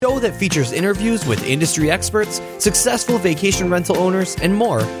that features interviews with industry experts, successful vacation rental owners, and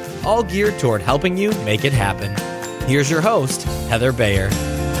more, all geared toward helping you make it happen. Here's your host, Heather Bayer.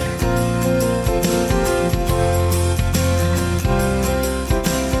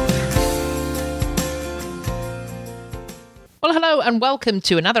 Well, hello and welcome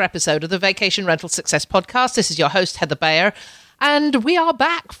to another episode of the Vacation Rental Success Podcast. This is your host, Heather Bayer, and we are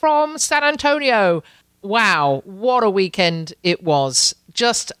back from San Antonio. Wow, what a weekend it was.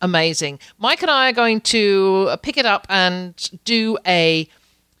 Just amazing. Mike and I are going to pick it up and do a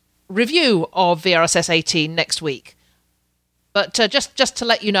review of VRSS 18 next week. But just to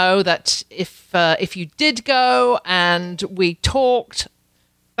let you know that if you did go and we talked,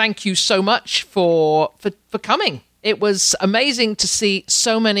 thank you so much for coming. It was amazing to see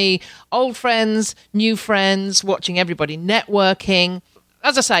so many old friends, new friends, watching everybody networking.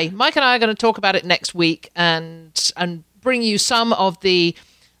 As I say, Mike and I are going to talk about it next week and bring you some of the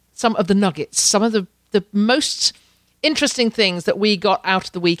nuggets, some of the most interesting things that we got out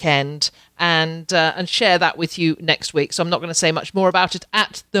of the weekend, and share that with you next week. So I'm not going to say much more about it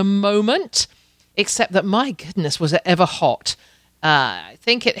at the moment, except that, my goodness, was it ever hot. I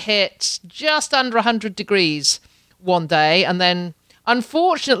think it hit just under 100 degrees one day, and then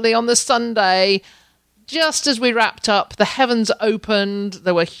unfortunately on the Sunday, just as we wrapped up, the heavens opened.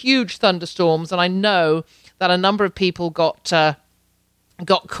 There were huge thunderstorms, and I know that a number of people got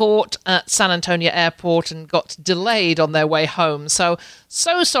caught at San Antonio Airport and got delayed on their way home. So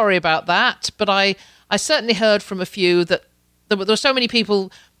sorry about that, but I certainly heard from a few that there were so many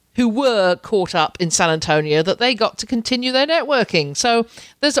people who were caught up in San Antonio that they got to continue their networking. So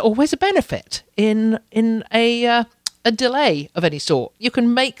there's always a benefit in a delay of any sort. You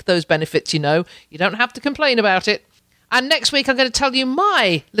can make those benefits, you know. You don't have to complain about it. And next week I'm going to tell you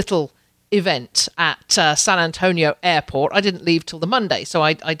my little event at San Antonio Airport. I didn't leave till the Monday, so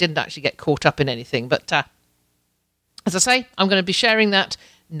I didn't actually get caught up in anything. But as I say, I'm going to be sharing that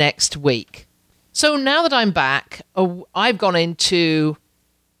next week. So now that I'm back, I've gone into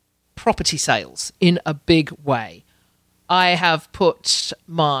property sales in a big way. I have put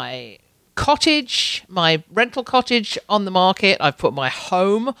my cottage, my rental cottage, on the market. I've put my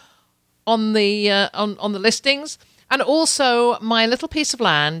home on the on the listings, and also my little piece of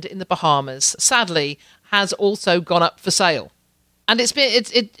land in the Bahamas, sadly, has also gone up for sale. And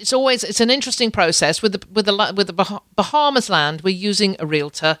it's always an interesting process with the Bahamas land. We're using a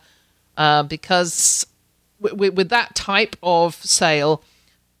realtor because with that type of sale,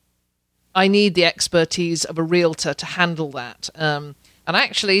 I need the expertise of a realtor to handle that. And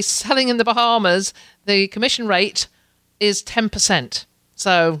actually, selling in the Bahamas, the commission rate is 10%.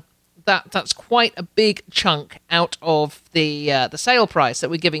 So that's quite a big chunk out of the sale price that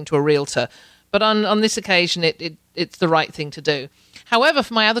we're giving to a realtor. But on this occasion, it's the right thing to do. However,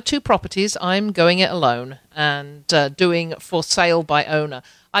 for my other two properties, I'm going it alone and doing for sale by owner.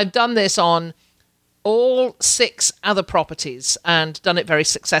 I've done this on all 6 other properties and done it very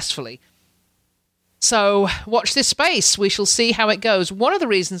successfully. So watch this space. We shall see how it goes. One of the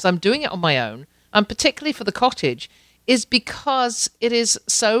reasons I'm doing it on my own, and particularly for the cottage, is because it is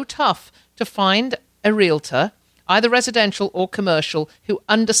so tough to find a realtor, either residential or commercial, who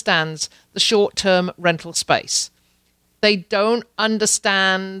understands the short-term rental space. They don't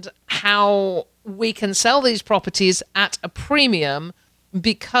understand how we can sell these properties at a premium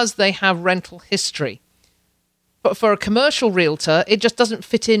because they have rental history. But for a commercial realtor, it just doesn't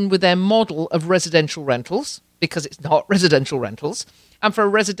fit in with their model of residential rentals because it's not residential rentals. And for a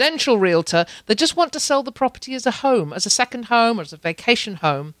residential realtor, they just want to sell the property as a home, as a second home, or as a vacation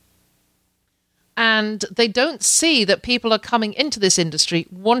home. And they don't see that people are coming into this industry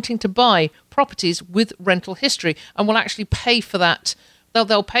wanting to buy properties with rental history and will actually pay for that.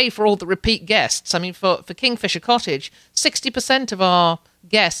 They'll pay for all the repeat guests. I mean, for Kingfisher Cottage, 60% of our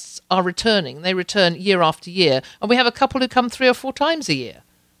guests are returning. They return year after year. And we have a couple who come 3 or 4 times a year.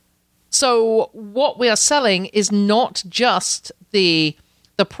 So what we are selling is not just the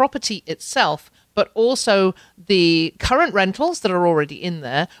property itself, but also the current rentals that are already in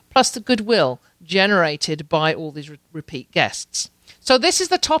there, plus the goodwill generated by all these repeat guests. So this is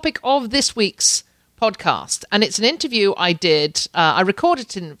the topic of this week's podcast, and it's an interview I did. I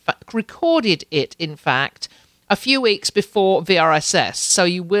recorded it, in fact, a few weeks before VRSS. So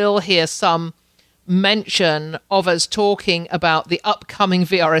you will hear some mention of us talking about the upcoming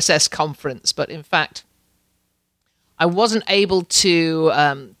VRSS conference, but in fact, I wasn't able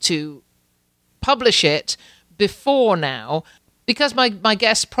to publish it before now because my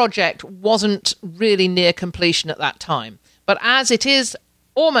guest project wasn't really near completion at that time. But as it is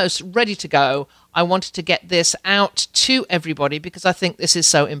almost ready to go, I wanted to get this out to everybody because I think this is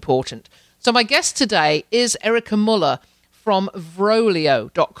so important. So my guest today is Erica Muller from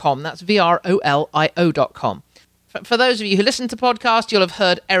Vrolio.com. That's Vrolio.com. For those of you who listen to podcasts, you'll have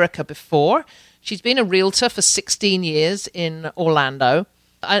heard Erica before. She's been a realtor for 16 years in Orlando,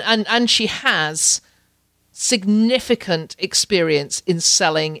 and she has significant experience in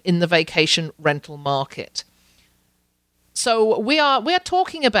selling in the vacation rental market. So we are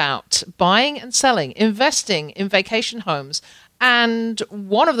talking about buying and selling, investing in vacation homes, and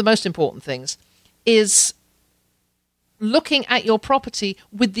one of the most important things is looking at your property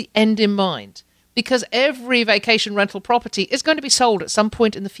with the end in mind, because every vacation rental property is going to be sold at some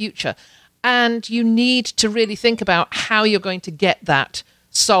point in the future, and you need to really think about how you're going to get that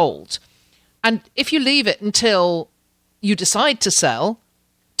sold. And if you leave it until you decide to sell,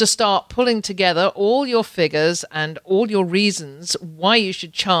 to start pulling together all your figures and all your reasons why you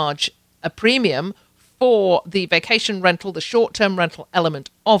should charge a premium for the vacation rental, the short-term rental element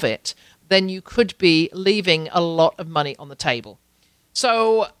of it, then you could be leaving a lot of money on the table.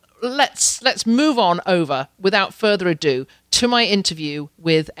 So let's move on over, without further ado, to my interview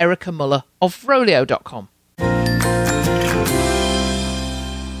with Erica Muller of Vrolio.com.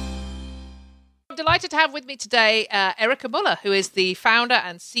 I'm delighted to have with me today Erica Muller, who is the founder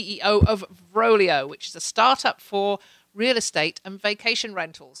and CEO of Vrolio, which is a startup for real estate and vacation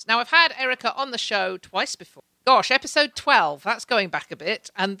rentals. Now, I've had Erica on the show twice before. Gosh, episode 12, that's going back a bit,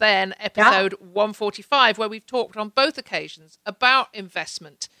 and then episode 145, where we've talked on both occasions about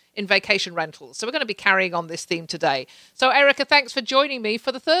investment in vacation rentals. So we're going to be carrying on this theme today. So, Erica, thanks for joining me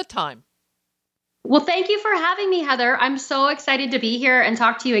for the third time. Well, thank you for having me, Heather. I'm so excited to be here and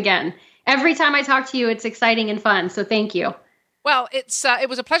talk to you again. Every time I talk to you, it's exciting and fun. So thank you. Well, it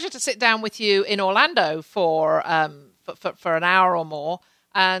was a pleasure to sit down with you in Orlando for an hour or more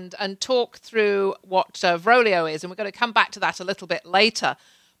and talk through what Vrolio is. And we're going to come back to that a little bit later.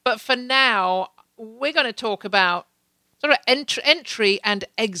 But for now, we're going to talk about sort of entry and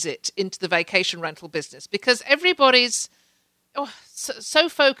exit into the vacation rental business, because everybody's so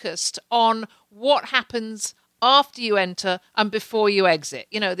focused on what happens after you enter and before you exit.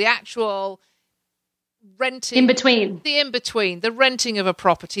 You know, the actual renting. In between. The in-between, the renting of a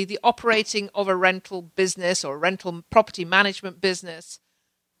property, the operating of a rental business or rental property management business.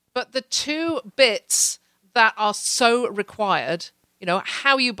 But the two bits that are so required, you know,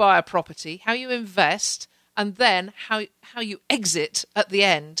 how you buy a property, how you invest, and then how you exit at the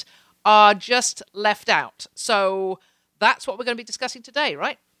end, are just left out. So that's what we're going to be discussing today,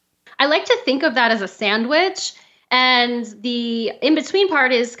 right? I like to think of that as a sandwich, and the in-between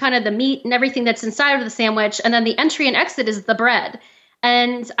part is kind of the meat and everything that's inside of the sandwich, and then the entry and exit is the bread.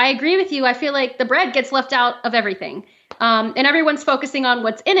 And I agree with you. I feel like the bread gets left out of everything, and everyone's focusing on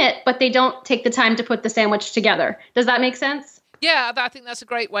what's in it, but they don't take the time to put the sandwich together. Does that make sense? Yeah, I think that's a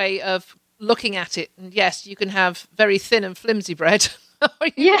great way of looking at it. And yes, you can have very thin and flimsy bread, or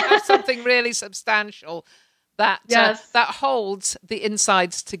you can have something really substantial that holds the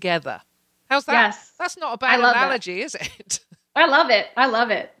insides together. How's that? Yes. That's not a bad analogy, is it? I love it.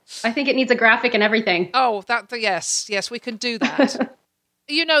 I think it needs a graphic and everything. Oh, yes, we can do that.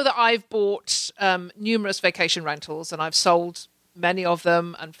 You know that I've bought numerous vacation rentals, and I've sold many of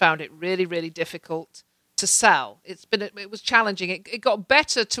them and found it really, really difficult to sell. It was challenging. It got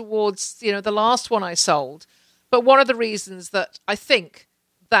better towards, the last one I sold. But one of the reasons that I think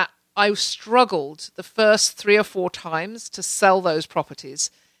that I struggled the first 3 or 4 times to sell those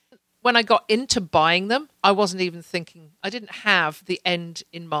properties, when I got into buying them, I wasn't even thinking, I didn't have the end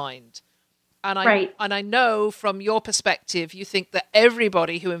in mind. And I know from your perspective, you think that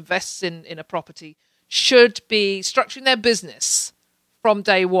everybody who invests in a property should be structuring their business from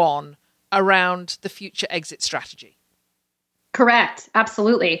day one around the future exit strategy. Correct.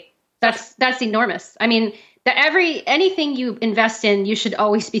 Absolutely. That's enormous. I mean, anything you invest in, you should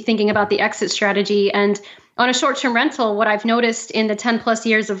always be thinking about the exit strategy. And on a short-term rental, what I've noticed in the 10 plus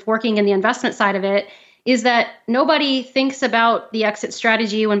years of working in the investment side of it is that nobody thinks about the exit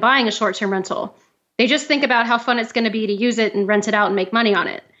strategy when buying a short-term rental. They just think about how fun it's going to be to use it and rent it out and make money on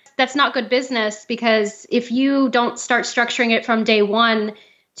it. That's not good business, because if you don't start structuring it from day one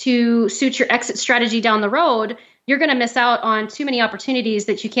to suit your exit strategy down the road, you're going to miss out on too many opportunities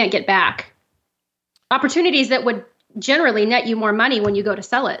that you can't get back. Opportunities that would generally net you more money when you go to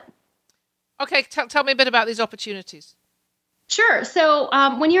sell it. Okay, tell me a bit about these opportunities. Sure. So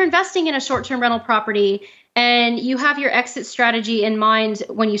when you're investing in a short-term rental property and you have your exit strategy in mind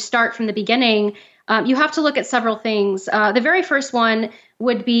when you start from the beginning, you have to look at several things. The very first one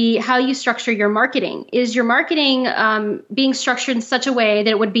would be how you structure your marketing. Is your marketing being structured in such a way that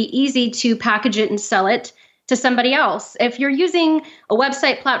it would be easy to package it and sell it to somebody else? If you're using a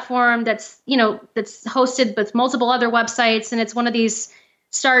website platform that's hosted with multiple other websites, and it's one of these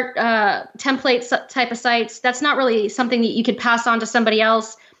start templates type of sites, that's not really something that you could pass on to somebody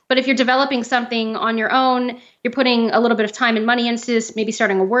else. But if you're developing something on your own, you're putting a little bit of time and money into this, maybe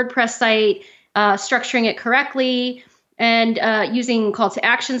starting a WordPress site, structuring it correctly, and using call to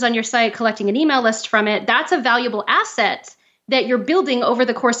actions on your site, collecting an email list from it, that's a valuable asset that you're building over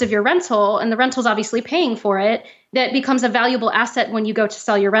the course of your rental, and the rental's obviously paying for it. That becomes a valuable asset when you go to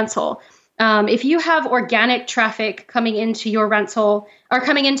sell your rental. If you have organic traffic coming into your rental or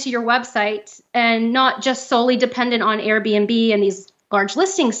coming into your website, and not just solely dependent on Airbnb and these large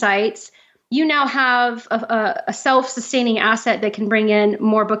listing sites, you now have a self-sustaining asset that can bring in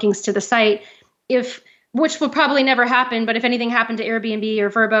more bookings to the site. Which will probably never happen, but if anything happened to Airbnb or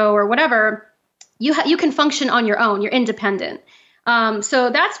Vrbo or whatever, you can function on your own. You're independent. So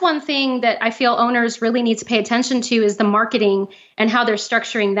that's one thing that I feel owners really need to pay attention to, is the marketing and how they're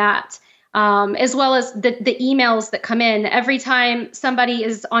structuring that, as well as the emails that come in. Every time somebody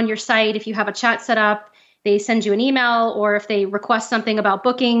is on your site, if you have a chat set up, they send you an email, or if they request something about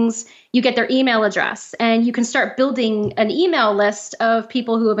bookings, you get their email address, and you can start building an email list of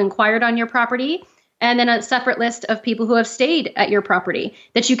people who have inquired on your property, and then a separate list of people who have stayed at your property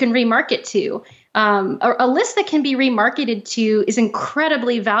that you can remarket to. A list that can be remarketed to is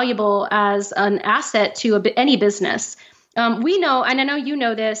incredibly valuable as an asset to any business. We know, and I know you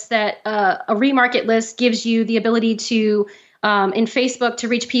know this, that a remarket list gives you the ability to, in Facebook, to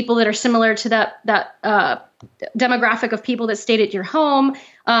reach people that are similar to that demographic of people that stayed at your home.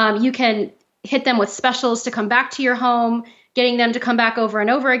 You can hit them with specials to come back to your home, getting them to come back over and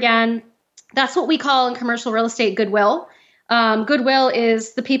over again. That's what we call in commercial real estate goodwill. Goodwill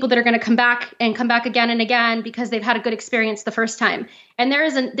is the people that are going to come back again and again because they've had a good experience the first time. And there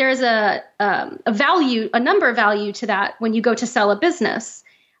is a value, a number value to that when you go to sell a business,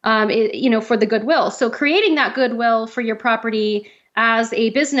 for the goodwill. So creating that goodwill for your property as a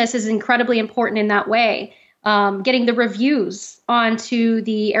business is incredibly important in that way. Getting the reviews onto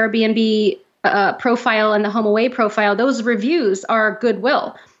the Airbnb profile and the HomeAway profile, those reviews are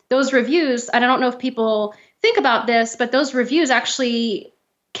goodwill. Those reviews, I don't know if people think about this, but those reviews actually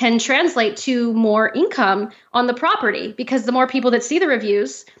can translate to more income on the property, because the more people that see the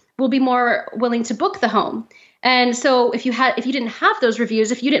reviews will be more willing to book the home. And so if you didn't have those reviews,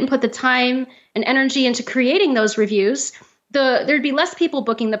 if you didn't put the time and energy into creating those reviews, there'd be less people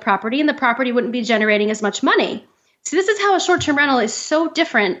booking the property, and the property wouldn't be generating as much money. So this is how a short-term rental is so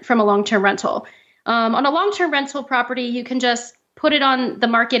different from a long-term rental. On a long-term rental property, you can just put it on the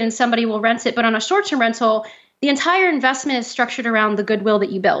market and somebody will rent it. But on a short-term rental, the entire investment is structured around the goodwill that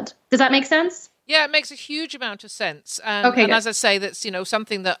you build. Does that make sense? Yeah, it makes a huge amount of sense. And as I say, that's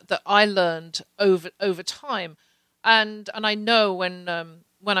something that I learned over time. And I know when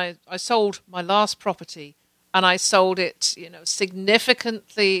I sold my last property, and I sold it,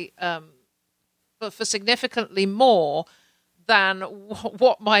 significantly for significantly more than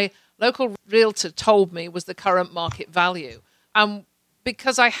what my local realtor told me was the current market value.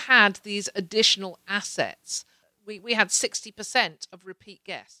 Because I had these additional assets, we had 60% of repeat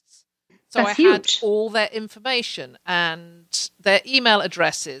guests. So That's I had huge. all their information and their email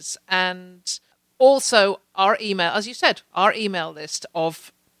addresses, and also our email, as you said, our email list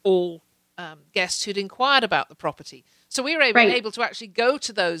of all guests who'd inquired about the property. So we were able to actually go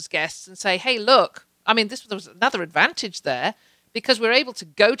to those guests and say, hey, look, there was another advantage there, because we were able to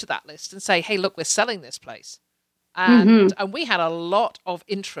go to that list and say, hey, look, we're selling this place. And we had a lot of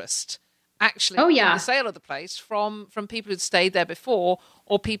interest actually in the sale of the place from people who'd stayed there before,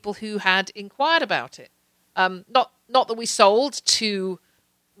 or people who had inquired about it. Not that we sold to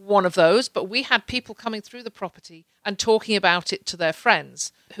one of those, but we had people coming through the property and talking about it to their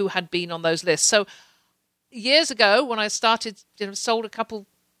friends who had been on those lists. So years ago, when I started, sold a couple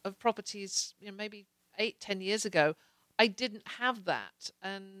of properties, maybe 8-10 years ago, I didn't have that.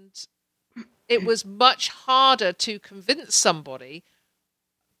 And it was much harder to convince somebody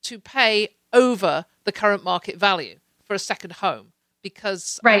to pay over the current market value for a second home,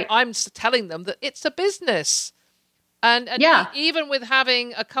 because I'm telling them that it's a business. And even with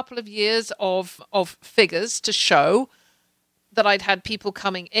having a couple of years of figures to show that I'd had people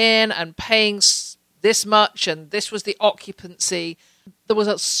coming in and paying this much, and this was the occupancy, there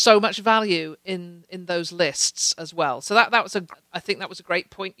was so much value in those lists as well. So I think that was a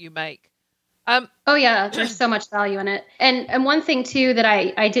great point you make. There's so much value in it. And one thing too that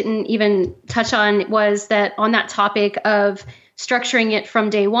I didn't even touch on was that on that topic of structuring it from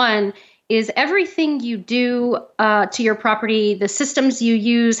day one is everything you do to your property, the systems you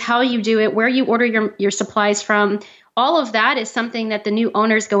use, how you do it, where you order your supplies from, all of that is something that the new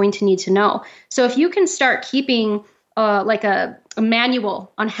owner is going to need to know. So if you can start keeping like a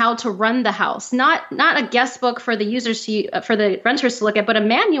manual on how to run the house, not a guest book for the users for the renters to look at, but a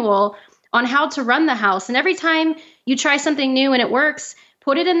manual on how to run the house. And every time you try something new and it works,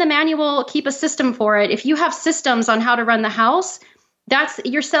 put it in the manual, keep a system for it. If you have systems on how to run the house,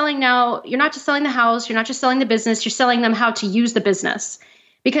 you're selling now. You're not just selling the house, you're not just selling the business, you're selling them how to use the business.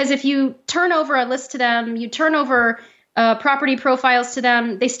 Because if you turn over a list to them, you turn over property profiles to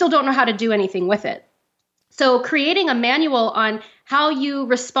them, they still don't know how to do anything with it. So creating a manual on how you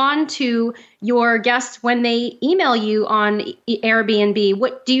respond to your guests when they email you on Airbnb.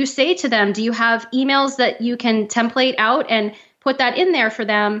 What do you say to them? Do you have emails that you can template out and put that in there for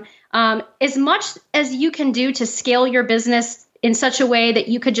them? As much as you can do to scale your business in such a way that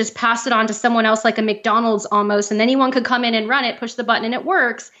you could just pass it on to someone else, like a McDonald's almost, and anyone could come in and run it, push the button and it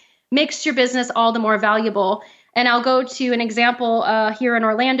works, makes your business all the more valuable. And I'll go to an example here in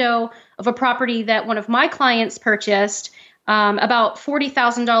Orlando of a property that one of my clients purchased, about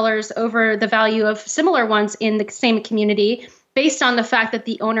 $40,000 over the value of similar ones in the same community, based on the fact that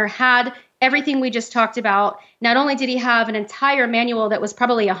the owner had everything we just talked about. Not only did he have an entire manual that was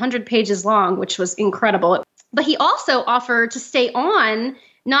probably 100 pages long, which was incredible, but he also offered to stay on,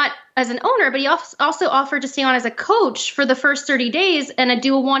 not as an owner, but he also offered to stay on as a coach for the first 30 days and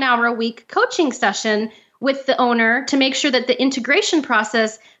do a 1 hour a week coaching session with the owner to make sure that the integration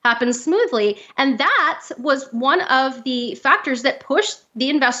process happens smoothly. And that was one of the factors that pushed the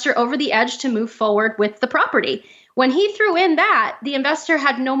investor over the edge to move forward with the property. When he threw in that, the investor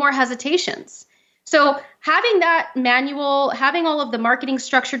had no more hesitations. So having that manual, having all of the marketing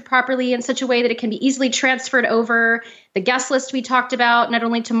structured properly in such a way that it can be easily transferred over, the guest list we talked about, not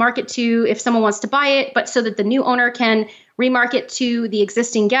only to market to if someone wants to buy it, but so that the new owner can remarket to the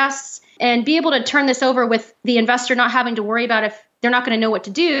existing guests, and be able to turn this over with the investor not having to worry about if they're not going to know what to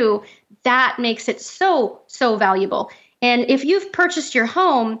do, that makes it so, so valuable. And if you've purchased your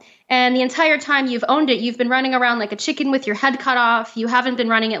home and the entire time you've owned it, you've been running around like a chicken with your head cut off, you haven't been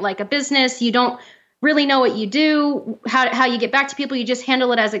running it like a business, you don't really know what you do, how you get back to people, you just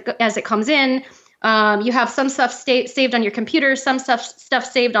handle it as it comes in. You have some stuff saved on your computer, some stuff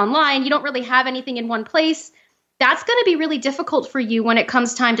saved online. You don't really have anything in one place. That's going to be really difficult for you when it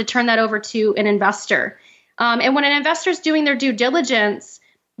comes time to turn that over to an investor. And when an investor is doing their due diligence,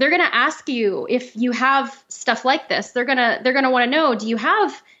 they're going to ask you if you have stuff like this. They're going to want to know, do you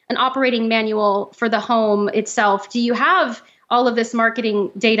have an operating manual for the home itself? Do you have all of this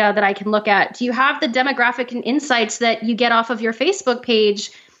marketing data that I can look at? Do you have the demographic and insights that you get off of your Facebook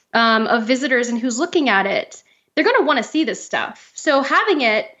page of visitors and who's looking at it? They're going to want to see this stuff. So having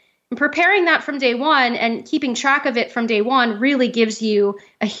it, preparing that from day one and keeping track of it from day one really gives you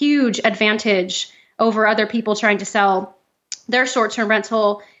a huge advantage over other people trying to sell their short-term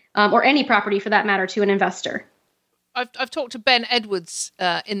rental or any property for that matter to an investor. I've talked to Ben Edwards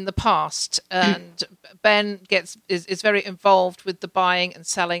in the past, and Ben is very involved with the buying and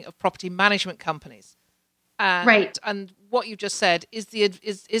selling of property management companies. And, right. And what you just said is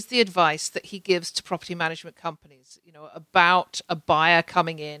the advice that he gives to property management companies, about a buyer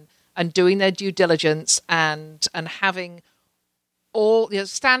coming in and doing their due diligence and having all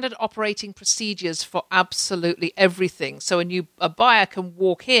standard operating procedures for absolutely everything. So a buyer can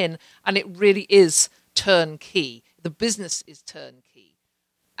walk in and it really is turnkey. The business is turnkey.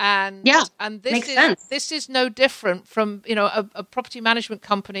 And this is no different from a property management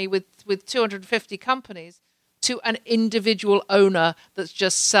company with 250 companies to an individual owner that's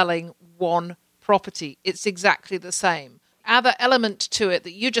just selling one property. It's exactly the same. Other element to it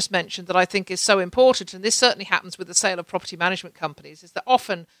that you just mentioned that I think is so important, and this certainly happens with the sale of property management companies, is that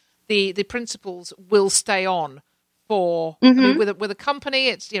often the principals will stay on for with a company.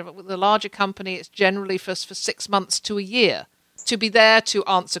 It's with a larger company, it's generally for 6 months to a year to be there to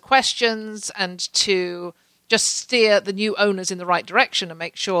answer questions and to just steer the new owners in the right direction and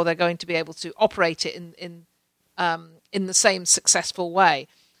make sure they're going to be able to operate it in the same successful way.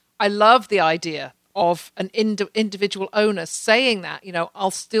 I love the idea of an individual owner saying that,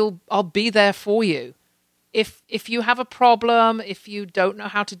 I'll be there for you. If you have a problem, if you don't know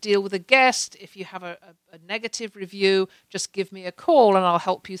how to deal with a guest, if you have a negative review, just give me a call and I'll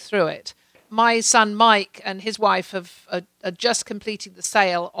help you through it. My son Mike and his wife are just completing the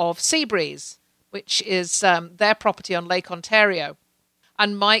sale of Seabreeze, which is their property on Lake Ontario.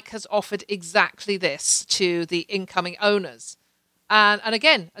 And Mike has offered exactly this to the incoming owners. And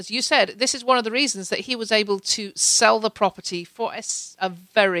again, as you said, this is one of the reasons that he was able to sell the property for a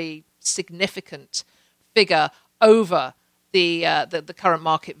very significant figure over the current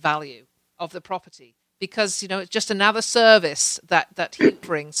market value of the property, because it's just another service that he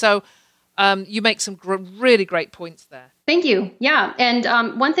brings. So you make some really great points there. Thank you. Yeah,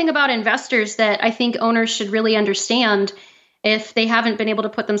 and one thing about investors that I think owners should really understand, if they haven't been able to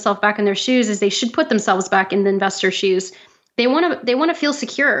put themselves back in their shoes, is they should put themselves back in the investor's shoes. They want to feel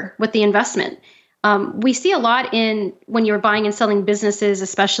secure with the investment. We see a lot when you're buying and selling businesses,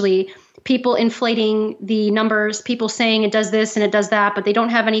 especially people inflating the numbers, people saying it does this and it does that, but they don't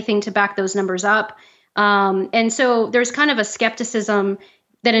have anything to back those numbers up. And so there's kind of a skepticism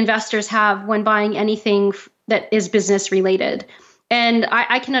that investors have when buying anything that is business related. And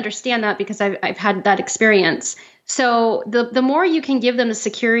I can understand that because I've had that experience. So the more you can give them the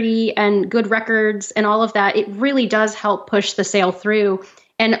security and good records and all of that, it really does help push the sale through.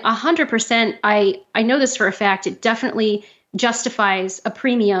 And 100%, I know this for a fact, it definitely justifies a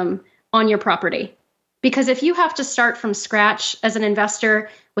premium on your property. Because if you have to start from scratch as an investor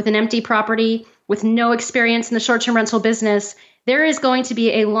with an empty property, with no experience in the short-term rental business, there is going to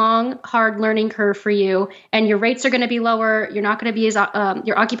be a long, hard learning curve for you, and your rates are going to be lower. You're not going to be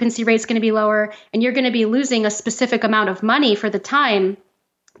your occupancy rate's going to be lower, and you're going to be losing a specific amount of money for the time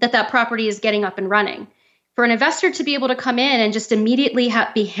that property is getting up and running. For an investor to be able to come in and just immediately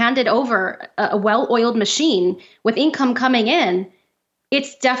be handed over a well-oiled machine with income coming in,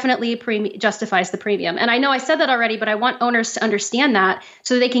 it's definitely justifies the premium. And I know I said that already, but I want owners to understand that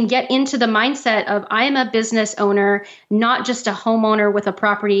so they can get into the mindset of, I am a business owner, not just a homeowner with a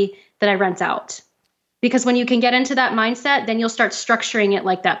property that I rent out. Because when you can get into that mindset, then you'll start structuring it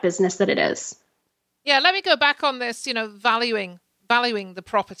like that business that it is. Yeah, let me go back on this, valuing the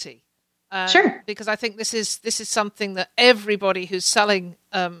property. Sure. Because I think this is something that everybody who's selling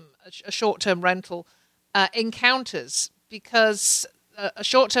a short-term rental encounters, because a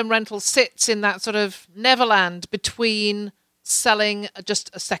short-term rental sits in that sort of neverland between selling just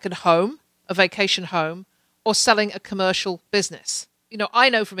a second home, a vacation home, or selling a commercial business. I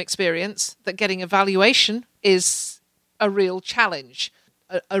know from experience that getting a valuation is a real challenge.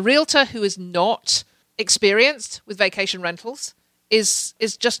 A realtor who is not experienced with vacation rentals is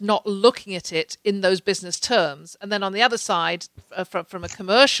just not looking at it in those business terms. And then on the other side, from a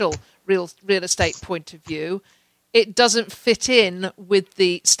commercial real estate point of view, it doesn't fit in with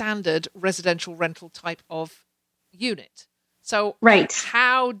the standard residential rental type of unit. So right.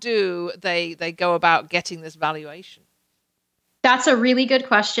 How do they go about getting this valuation? That's a really good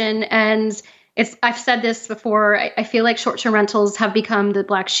question. And I've said this before, I feel like short-term rentals have become the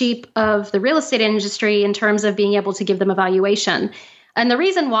black sheep of the real estate industry in terms of being able to give them a valuation. And the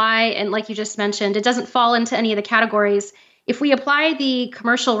reason why, and like you just mentioned, it doesn't fall into any of the categories. If we apply the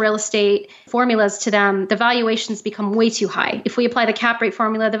commercial real estate formulas to them, the valuations become way too high. If we apply the cap rate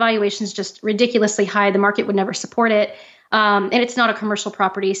formula, the valuation is just ridiculously high. The market would never support it. And it's not a commercial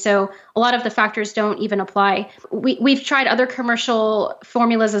property. So a lot of the factors don't even apply. We've tried other commercial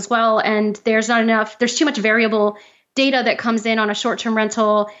formulas as well, and there's too much variable data that comes in on a short-term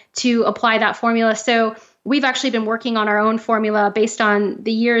rental to apply that formula. So we've actually been working on our own formula based on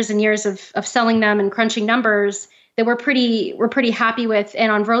the years and years of selling them and crunching numbers that we're pretty happy with.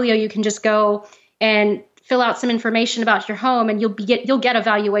 And on Vrolio, you can just go and fill out some information about your home, and you'll get a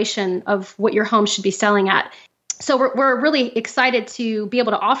valuation of what your home should be selling at. So we're really excited to be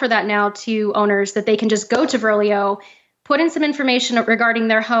able to offer that now to owners, that they can just go to Vrolio, put in some information regarding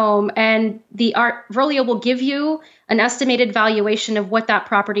their home, and Vrolio will give you an estimated valuation of what that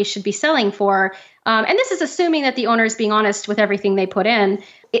property should be selling for. And this is assuming that the owner is being honest with everything they put in.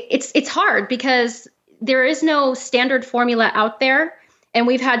 It's hard because there is no standard formula out there, and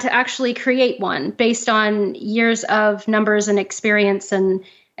we've had to actually create one based on years of numbers and experience and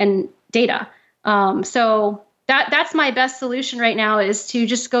data. So that's my best solution right now, is to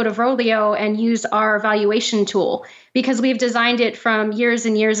just go to Vrolio and use our valuation tool, because we've designed it from years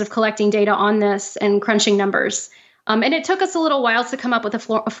and years of collecting data on this and crunching numbers. And it took us a little while to come up with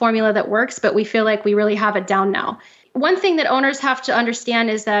a formula that works, but we feel like we really have it down now. One thing that owners have to understand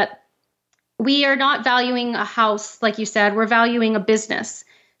is that we are not valuing a house, like you said, we're valuing a business.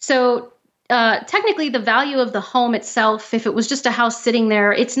 So technically the value of the home itself, if it was just a house sitting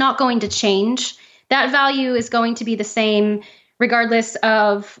there, it's not going to change. That value is going to be the same regardless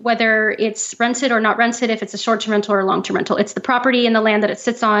of whether it's rented or not rented, if it's a short-term rental or a long-term rental. It's the property and the land that it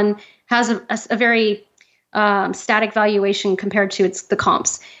sits on has a very static valuation compared to the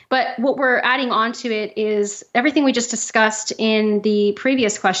comps. But what we're adding onto it is everything we just discussed in the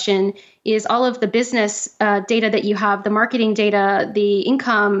previous question is all of the business data that you have, the marketing data, the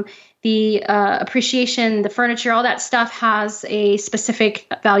income, the appreciation, the furniture, all that stuff has a specific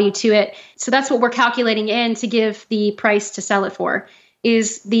value to it. So that's what we're calculating in to give the price to sell it for,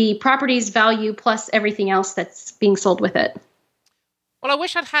 is the property's value plus everything else that's being sold with it. Well, I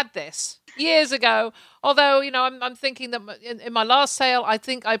wish I'd had this years ago. Although, I'm thinking that in my last sale, I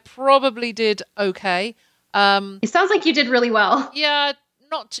think I probably did okay. It sounds like you did really well. Yeah,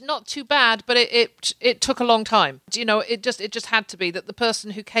 not too bad, but it took a long time. It just had to be that the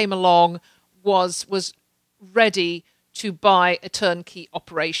person who came along was ready to buy a turnkey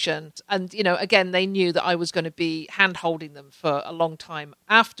operation, and again, they knew that I was going to be hand holding them for a long time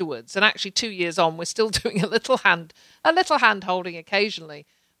afterwards. And actually, 2 years on, we're still doing a little hand holding occasionally.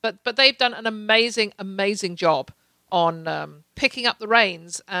 But they've done an amazing job on picking up the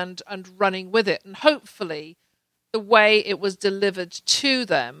reins and running with it, and hopefully the way it was delivered to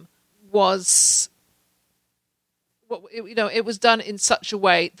them was, it was done in such a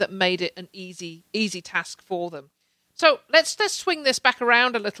way that made it an easy task for them. So let's swing this back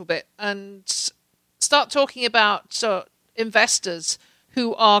around a little bit and start talking about investors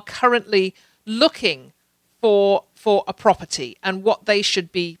who are currently looking for a property and what they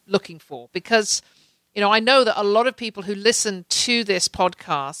should be looking for. Because, I know that a lot of people who listen to this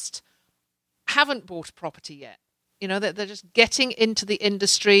podcast haven't bought a property yet. They're just getting into the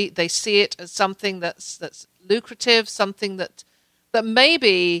industry. They see it as something that's lucrative, something that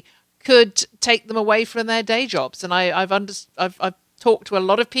maybe could take them away from their day jobs. And I've talked to a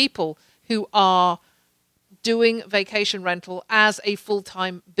lot of people who are doing vacation rental as a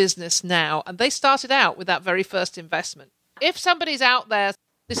full-time business now, and they started out with that very first investment. If somebody's out there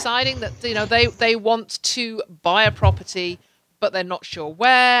deciding that they want to buy a property, but they're not sure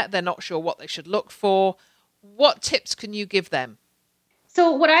where, they're not sure what they should look for, what tips can you give them?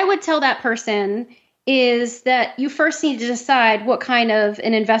 So what I would tell that person is that you first need to decide what kind of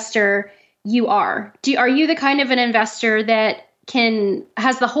an investor you are. Are you the kind of an investor that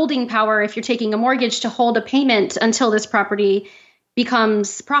has the holding power, if you're taking a mortgage, to hold a payment until this property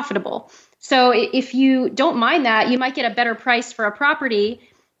becomes profitable? So if you don't mind that, you might get a better price for a property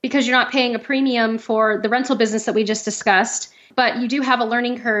because you're not paying a premium for the rental business that we just discussed. But you do have a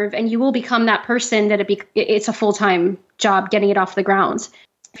learning curve, and you will become that person that it's a full-time job getting it off the ground.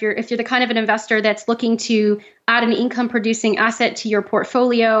 If you're the kind of an investor that's looking to add an income-producing asset to your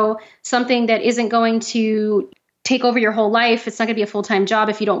portfolio, something that isn't going to take over your whole life, it's not going to be a full-time job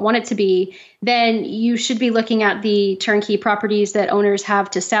if you don't want it to be, then you should be looking at the turnkey properties that owners have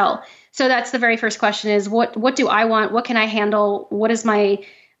to sell. So that's the very first question: is what do I want? What can I handle? What does my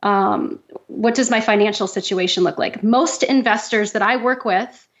financial situation look like? Most investors that I work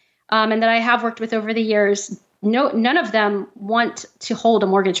with, and that I have worked with over the years, none of them want to hold a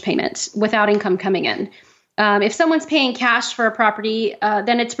mortgage payment without income coming in. If someone's paying cash for a property,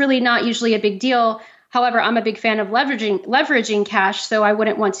 then it's really not usually a big deal. However, I'm a big fan of leveraging cash, so I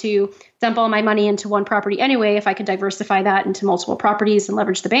wouldn't want to dump all my money into one property anyway if I could diversify that into multiple properties and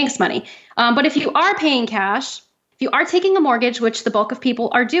leverage the bank's money. But if you are paying cash, if you are taking a mortgage, which the bulk of people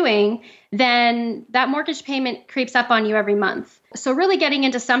are doing, then that mortgage payment creeps up on you every month. So really getting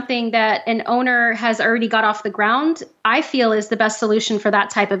into something that an owner has already got off the ground, I feel is the best solution for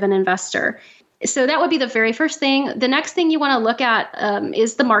that type of an investor. So that would be the very first thing. The next thing you want to look at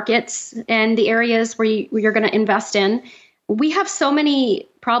is the markets and the areas where you're going to invest in. We have so many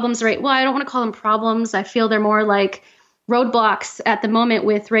problems, right? Well, I don't want to call them problems. I feel they're more like roadblocks at the moment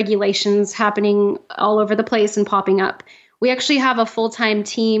with regulations happening all over the place and popping up. We actually have a full-time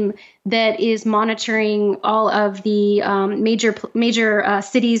team that is monitoring all of the major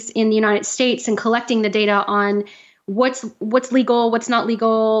cities in the United States and collecting the data on what's legal, what's not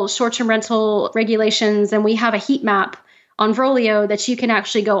legal, short-term rental regulations. And we have a heat map on Vrolio that you can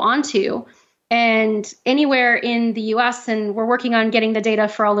actually go onto. And anywhere in the US, and we're working on getting the data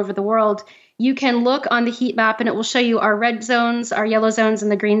for all over the world, you can look on the heat map and it will show you our red zones, our yellow zones,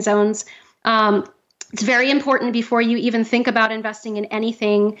 and the green zones. It's very important before you even think about investing in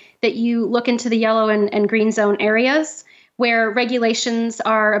anything that you look into the yellow and green zone areas where regulations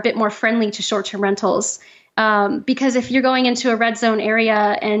are a bit more friendly to short-term rentals. Because if you're going into a red zone area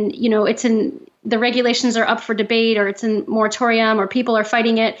and, the regulations are up for debate, or it's in moratorium, or people are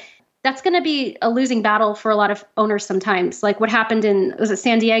fighting it, that's going to be a losing battle for a lot of owners sometimes. Like what happened was it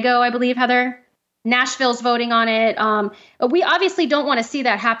San Diego, I believe, Heather? Nashville's voting on it. We obviously don't want to see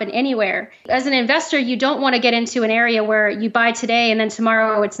that happen anywhere. As an investor, you don't want to get into an area where you buy today and then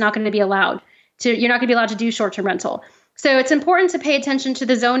tomorrow it's not going to be allowed you're not going to be allowed to do short-term rental. So it's important to pay attention to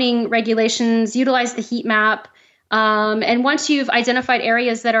the zoning regulations, utilize the heat map. And once you've identified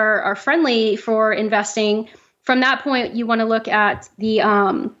areas that are friendly for investing, from that point, you want to look at the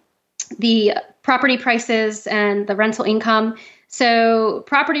property prices and the rental income. So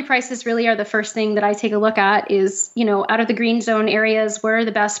property prices really are the first thing that I take a look at is, out of the green zone areas, where are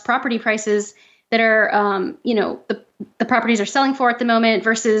the best property prices that are, the properties are selling for at the moment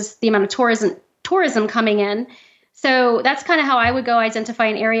versus the amount of tourism coming in. So that's kind of how I would go identify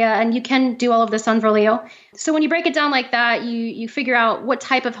an area. And you can do all of this on Verleo. So when you break it down like that, you figure out what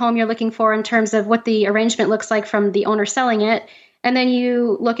type of home you're looking for in terms of what the arrangement looks like from the owner selling it. And then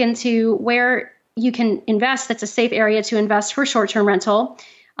you look into where you can invest. That's a safe area to invest for short-term rental.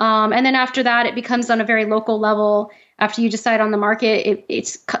 And then after that, it becomes on a very local level. After you decide on the market,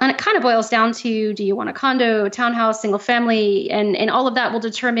 it kind of boils down to, do you want a condo, a townhouse, single family? And all of that will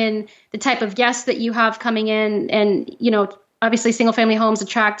determine the type of guests that you have coming in. And, obviously single family homes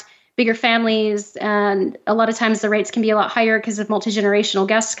attract bigger families. And a lot of times the rates can be a lot higher because of multi-generational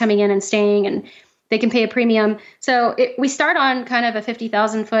guests coming in and staying, and they can pay a premium. So we start on kind of a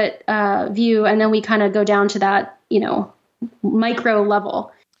 50,000 foot view, and then we kind of go down to that, micro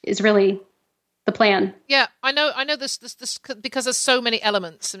level is really the plan. Yeah, I know this because there's so many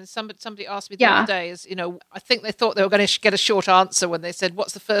elements. I mean, somebody asked me the other day, I think they thought they were going to get a short answer when they said,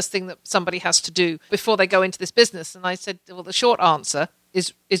 what's the first thing that somebody has to do before they go into this business? And I said, well, the short answer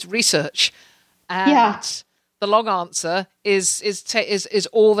is research. And the long answer is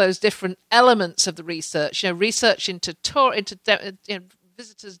all those different elements of the research. Research into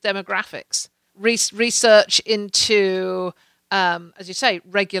visitors' demographics, research into as you say,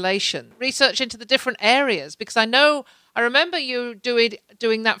 regulation, research into the different areas. Because I remember you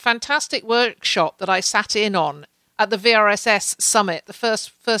doing that fantastic workshop that I sat in on at the VRSS summit, the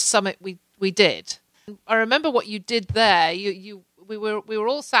first summit we did. I remember what you did there. We were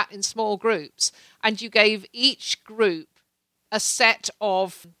all sat in small groups, and you gave each group a set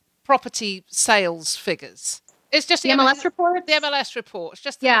of property sales figures. It's just the MLS reports? The MLS reports,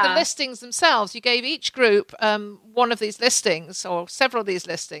 just the listings themselves. You gave each group one of these listings or several of these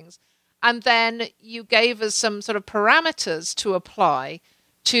listings, and then you gave us some sort of parameters to apply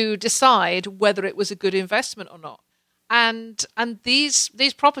to decide whether it was a good investment or not. And these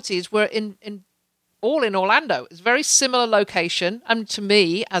properties were all in Orlando. It's a very similar location. And to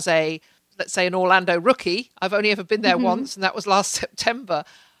me, as let's say an Orlando rookie, I've only ever been there once, and that was last September.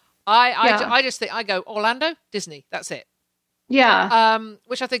 I just think, I go, Orlando, Disney, that's it. Yeah.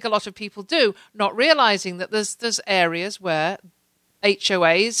 Which I think a lot of people do, not realizing that there's areas where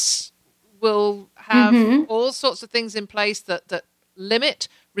HOAs will have all sorts of things in place that limit,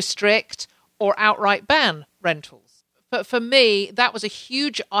 restrict, or outright ban rentals. But for me, that was a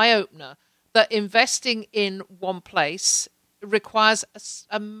huge eye-opener, that investing in one place requires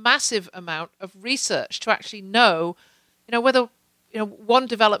a massive amount of research to actually know, whether one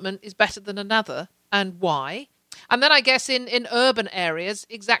development is better than another and why. And then I guess in urban areas,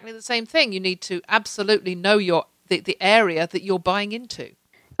 exactly the same thing. You need to absolutely know the area that you're buying into.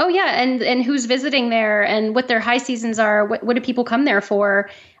 Oh yeah, and who's visiting there and what their high seasons are. What do people come there for?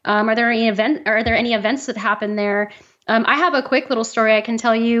 Are there any events that happen there? I have a quick little story I can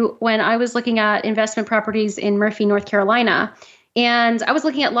tell you. When I was looking at investment properties in Murphy, North Carolina, and I was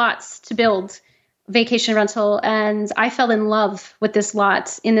looking at lots to build vacation rental, and I fell in love with this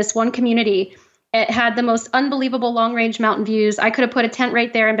lot in this one community. It had the most unbelievable long-range mountain views. I could have put a tent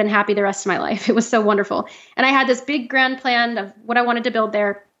right there and been happy the rest of my life. It was so wonderful. And I had this big grand plan of what I wanted to build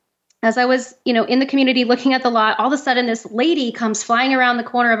there. As I was, in the community looking at the lot, all of a sudden this lady comes flying around the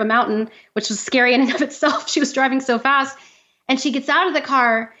corner of a mountain, which was scary in and of itself. She was driving so fast, and she gets out of the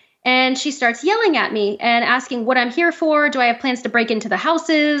car and she starts yelling at me and asking what I'm here for. Do I have plans to break into the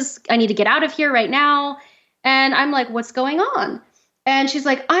houses? I need to get out of here right now. And I'm like, what's going on? And she's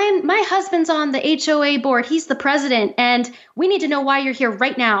like, my husband's on the HOA board. He's the president. And we need to know why you're here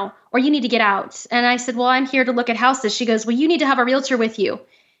right now, or you need to get out. And I said, well, I'm here to look at houses. She goes, well, you need to have a realtor with you.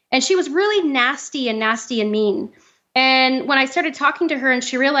 And she was really nasty and mean. And when I started talking to her and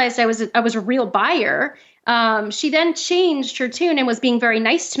she realized I was a real buyer, she then changed her tune and was being very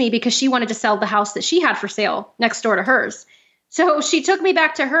nice to me because she wanted to sell the house that she had for sale next door to hers. So she took me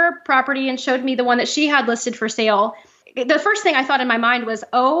back to her property and showed me the one that she had listed for sale. The first thing I thought in my mind was,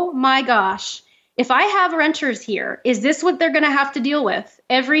 oh my gosh, if I have renters here, is this what they're going to have to deal with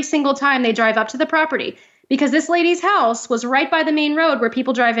every single time they drive up to the property? Because this lady's house was right by the main road where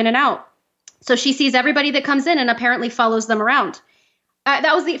people drive in and out. So she sees everybody that comes in and apparently follows them around.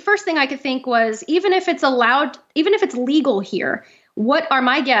 That was the first thing I could think was, even if it's allowed, even if it's legal here, what are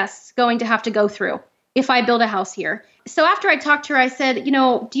my guests going to have to go through if I build a house here? So after I talked to her, I said,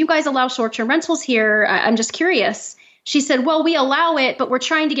 do you guys allow short-term rentals here? I'm just curious. She said, well, we allow it, but we're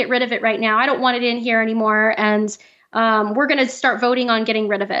trying to get rid of it right now. I don't want it in here anymore. And we're going to start voting on getting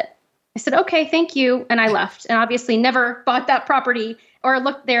rid of it. I said, okay, thank you. And I left, and obviously never bought that property or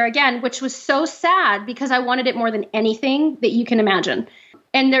looked there again, which was so sad because I wanted it more than anything that you can imagine.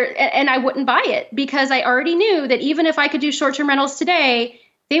 And I wouldn't buy it because I already knew that even if I could do short-term rentals today,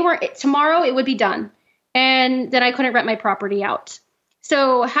 tomorrow it would be done. And then I couldn't rent my property out.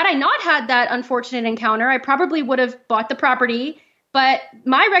 So had I not had that unfortunate encounter, I probably would have bought the property. But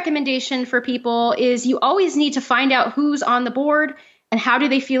my recommendation for people is you always need to find out who's on the board and how do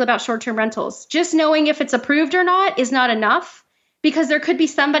they feel about short-term rentals. Just knowing if it's approved or not is not enough because there could be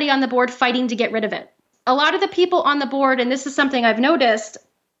somebody on the board fighting to get rid of it. A lot of the people on the board, and this is something I've noticed,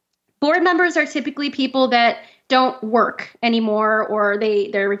 board members are typically people that don't work anymore, or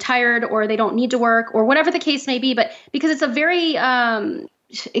they're retired, or they don't need to work, or whatever the case may be. But because it's a very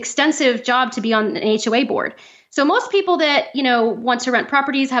extensive job to be on an HOA board. So most people that, want to rent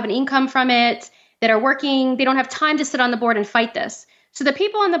properties, have an income from it, that are working, they don't have time to sit on the board and fight this. So the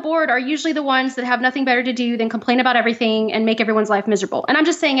people on the board are usually the ones that have nothing better to do than complain about everything and make everyone's life miserable. And I'm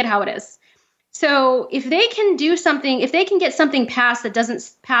just saying it how it is. So if they can do something, if they can get something passed that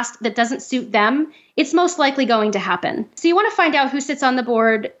doesn't suit them, it's most likely going to happen. So you want to find out who sits on the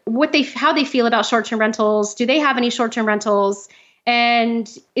board, how they feel about short-term rentals. Do they have any short-term rentals?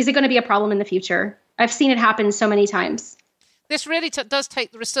 And is it going to be a problem in the future? I've seen it happen so many times. This really does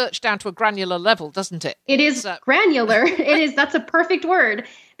take the research down to a granular level, doesn't it? It is granular. That's a perfect word,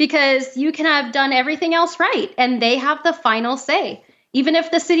 because you can have done everything else right and they have the final say. Even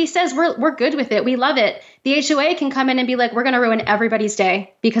if the city says we're good with it, we love it, the HOA can come in and be like, we're going to ruin everybody's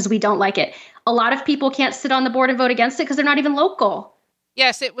day because we don't like it. A lot of people can't sit on the board and vote against it because they're not even local.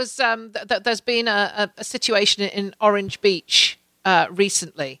 Yes, it was. There's been a situation in Orange Beach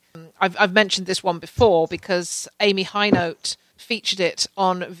recently. I've mentioned this one before because Amy Hinote featured it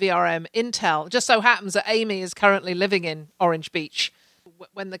on VRM Intel. It just so happens that Amy is currently living in Orange Beach.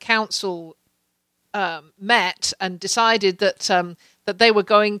 When the council met and decided that they were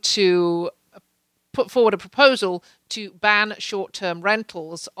going to put forward a proposal to ban short-term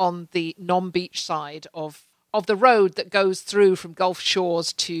rentals on the non-beach side of the road that goes through from Gulf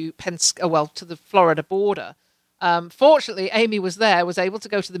Shores to to the Florida border. Fortunately, Amy was able to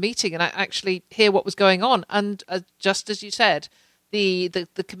go to the meeting and actually hear what was going on. And just as you said, the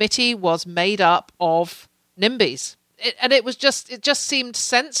committee was made up of NIMBYs. It just seemed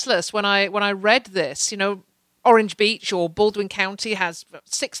senseless when I read this. Orange Beach or Baldwin County has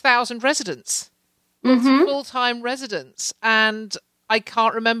 6,000 residents, full-time residents, and I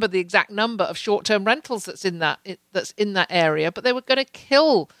can't remember the exact number of short-term rentals that's in that area. But they were going to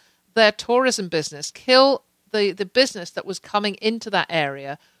kill their tourism business, kill the business that was coming into that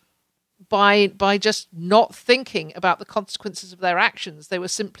area by just not thinking about the consequences of their actions. They were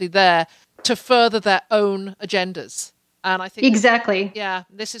simply there to further their own agendas. And I think exactly,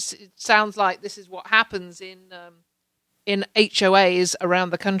 it sounds like this is what happens in HOAs around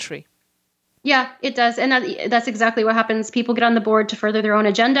the country. Yeah, it does, and that's exactly what happens. People get on the board to further their own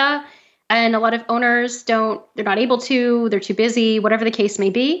agenda, and a lot of owners don't. They're not able to. They're too busy. Whatever the case may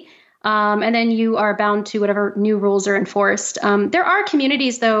be. And then you are bound to whatever new rules are enforced. There are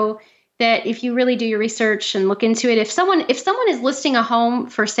communities, though, that if you really do your research and look into it, if someone is listing a home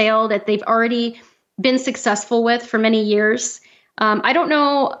for sale that they've already been successful with for many years, I don't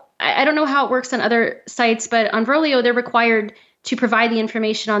know how it works on other sites, but on Verlio, they're required to provide the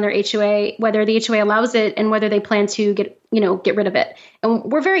information on their HOA, whether the HOA allows it and whether they plan to get rid of it. And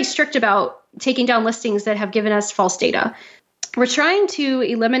we're very strict about taking down listings that have given us false data. We're trying to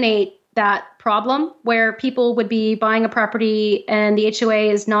eliminate that problem where people would be buying a property and the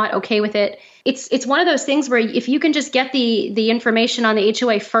HOA is not okay with it. It's one of those things where if you can just get the information on the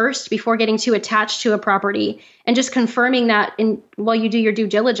HOA first before getting too attached to a property and just confirming that while you do your due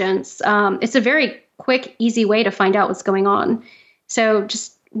diligence, it's a very quick, easy way to find out what's going on. So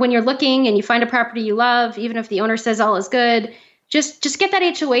just when you're looking and you find a property you love, even if the owner says all is good, just get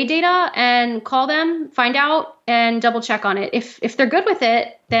that HOA data and call them, find out, and double check on it. If they're good with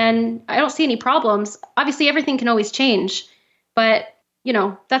it, then I don't see any problems. Obviously, everything can always change, but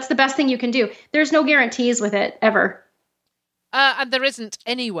that's the best thing you can do. There's no guarantees with it ever. And there isn't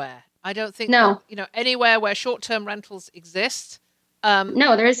anywhere. I don't think. No. Anywhere where short-term rentals exist.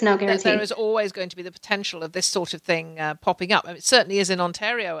 No, there is no guarantee. There is always going to be the potential of this sort of thing popping up. I mean, it certainly is in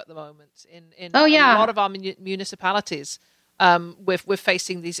Ontario at the moment. In a lot of our municipalities. We're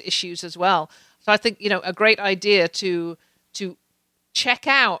facing these issues as well. So I think a great idea to check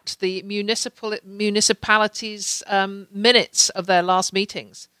out the municipalities' minutes of their last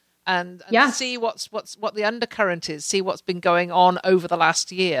meetings and see what the undercurrent is, see what's been going on over the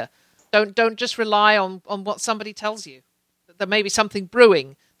last year. Don't just rely on what somebody tells you. There may be something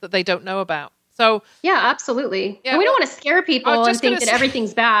brewing that they don't know about. So yeah, absolutely. Yeah, and we don't want to scare people and think that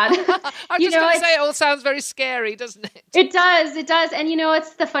everyth's bad. I'm just going to say it all sounds very scary, doesn't it? It does. And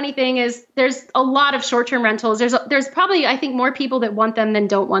it's the funny thing is there's a lot of short-term rentals. There's probably, I think, more people that want them than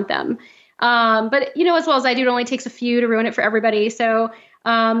don't want them. But as well as I do, it only takes a few to ruin it for everybody. So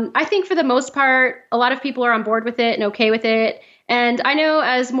I think for the most part, a lot of people are on board with it and okay with it. And I know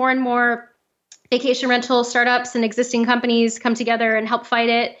as more and more vacation rental startups and existing companies come together and help fight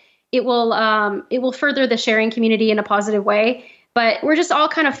it, it will further the sharing community in a positive way. But we're just all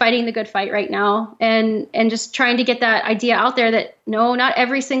kind of fighting the good fight right now and just trying to get that idea out there that no, not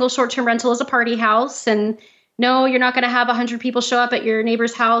every single short-term rental is a party house. And no, you're not going to have 100 people show up at your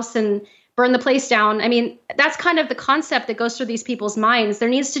neighbor's house and burn the place down. I mean, that's kind of the concept that goes through these people's minds. There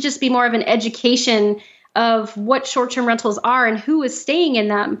needs to just be more of an education of what short-term rentals are and who is staying in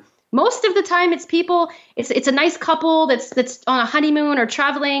them. Most of the time it's people, it's a nice couple that's on a honeymoon or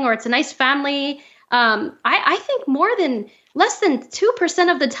traveling, or it's a nice family. I think less than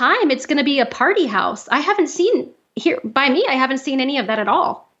 2% of the time it's going to be a party house. I haven't seen any of that at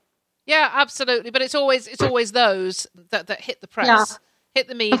all. Yeah, absolutely. But it's always those that hit the press, hit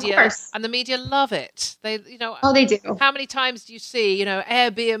the media, and the media love it. They do. How many times do you see,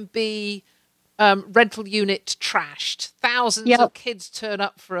 Airbnb rental unit trashed? Thousands of kids turn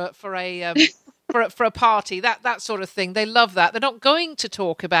up for a party, that sort of thing. They love that. They're not going to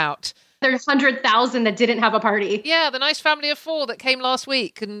talk about there's 100,000 that didn't have a party. Yeah, the nice family of 4 that came last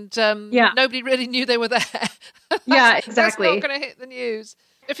week, and nobody really knew they were there. Yeah, exactly. That's not going to hit the news.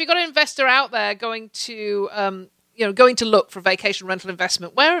 If you've got an investor out there going to look for vacation rental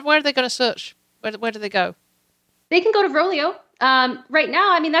investment, where are they going to search? Where do they go? They can go to Vrolio. Right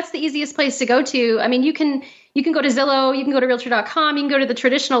now, I mean, that's the easiest place to go to. I mean, you can go to Zillow, you can go to Realtor.com, you can go to the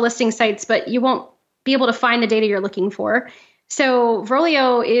traditional listing sites, but you won't be able to find the data you're looking for. So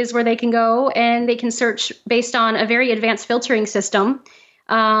Vrolio is where they can go, and they can search based on a very advanced filtering system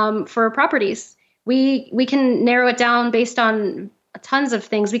for properties. We can narrow it down based on tons of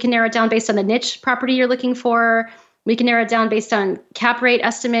things. We can narrow it down based on the niche property you're looking for. We can narrow it down based on cap rate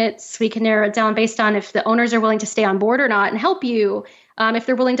estimates. We can narrow it down based on if the owners are willing to stay on board or not and help you. If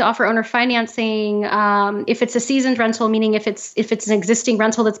they're willing to offer owner financing, if it's a seasoned rental, meaning if it's an existing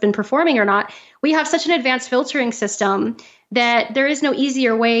rental that's been performing or not. We have such an advanced filtering system that there is no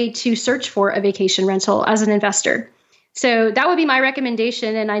easier way to search for a vacation rental as an investor. So that would be my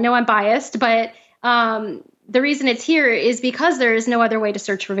recommendation. And I know I'm biased, but the reason it's here is because there is no other way to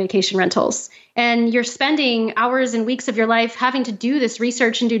search for vacation rentals. And you're spending hours and weeks of your life having to do this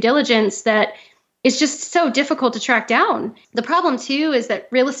research and due diligence that is just so difficult to track down. The problem, too, is that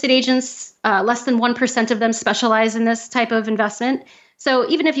real estate agents, less than 1% of them specialize in this type of investment. So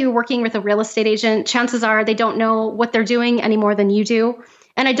even if you're working with a real estate agent, chances are they don't know what they're doing any more than you do.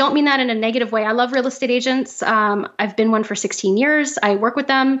 And I don't mean that in a negative way. I love real estate agents. I've been one for 16 years. I work with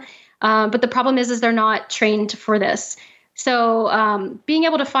them. But the problem is they're not trained for this. So being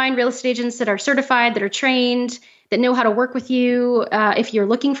able to find real estate agents that are certified, that are trained, that know how to work with you, if you're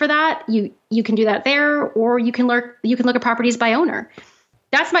looking for that, you can do that there, or you can look at properties by owner.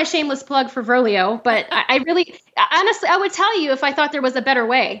 That's my shameless plug for Vrolio. But I really, honestly, I would tell you if I thought there was a better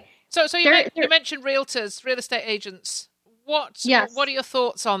way. So you mentioned realtors, real estate agents. What are your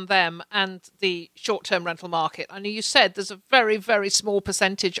thoughts on them and the short-term rental market? I know you said there's a very, very small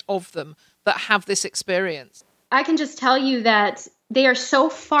percentage of them that have this experience. I can just tell you that they are so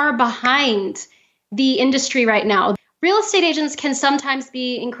far behind the industry right now. Real estate agents can sometimes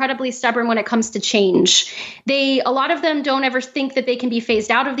be incredibly stubborn when it comes to change. A lot of them don't ever think that they can be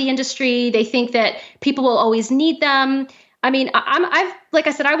phased out of the industry. They think that people will always need them. I mean, like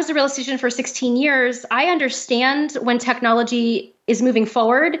I said, I was a real estate agent for 16 years. I understand when technology is moving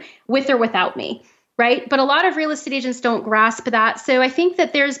forward with or without me, right? But a lot of real estate agents don't grasp that. So I think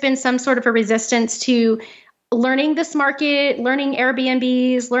that there's been some sort of a resistance to learning this market, learning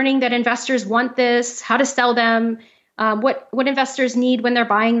Airbnbs, learning that investors want this, how to sell them, what investors need when they're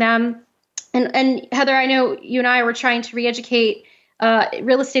buying them. And Heather, I know you and I were trying to re-educate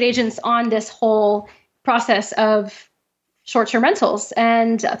real estate agents on this whole process of short-term rentals,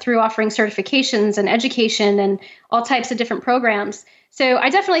 and through offering certifications and education and all types of different programs. So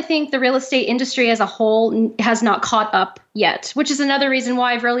I definitely think the real estate industry as a whole has not caught up yet, which is another reason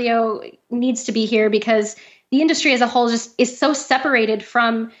why Vrolio needs to be here, because the industry as a whole just is so separated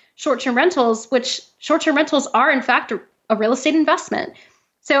from short-term rentals, which short-term rentals are in fact a real estate investment.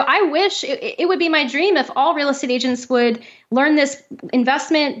 So I wish it would be my dream if all real estate agents would learn this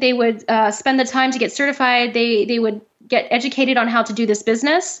investment. They would spend the time to get certified. They would get educated on how to do this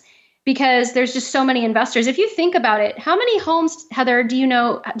business, because there's just so many investors. If you think about it, how many homes, Heather, do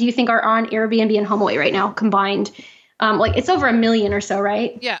you think are on Airbnb and HomeAway right now combined? Like it's over 1 million or so,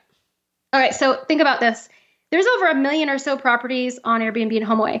 right? Yeah. All right. So think about this. There's over 1 million or so properties on Airbnb and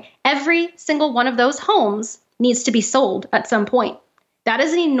HomeAway. Every single one of those homes needs to be sold at some point. That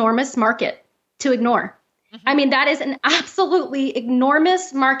is an enormous market to ignore. Mm-hmm. I mean, that is an absolutely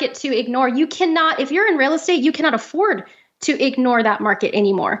enormous market to ignore. You cannot, if you're in real estate, you cannot afford to ignore that market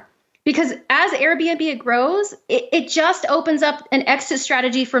anymore. Because as Airbnb grows, it just opens up an exit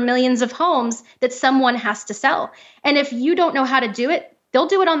strategy for millions of homes that someone has to sell. And if you don't know how to do it, they'll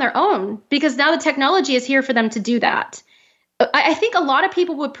do it on their own, because now the technology is here for them to do that. I think a lot of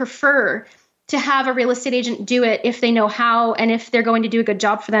people would prefer to have a real estate agent do it if they know how and if they're going to do a good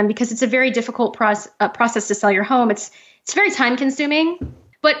job for them, because it's a very difficult process to sell your home. It's very time consuming.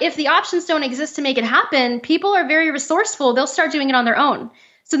 But if the options don't exist to make it happen, people are very resourceful. They'll start doing it on their own.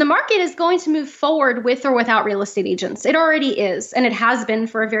 So the market is going to move forward with or without real estate agents. It already is, and it has been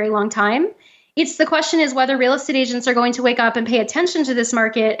for a very long time. The question is whether real estate agents are going to wake up and pay attention to this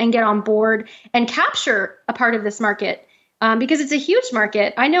market and get on board and capture a part of this market, because it's a huge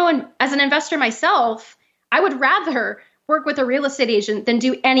market. I know as an investor myself, I would rather work with a real estate agent than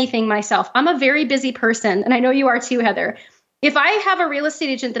do anything myself. I'm a very busy person, and I know you are too, Heather. If I have a real estate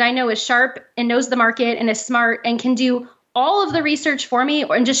agent that I know is sharp and knows the market and is smart and can do all of the research for me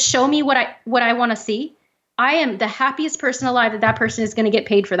and just show me what I want to see, I am the happiest person alive that person is going to get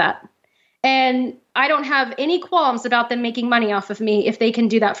paid for that. And I don't have any qualms about them making money off of me if they can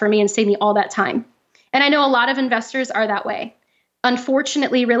do that for me and save me all that time. And I know a lot of investors are that way.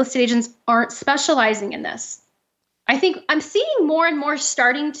 Unfortunately, real estate agents aren't specializing in this. I think I'm seeing more and more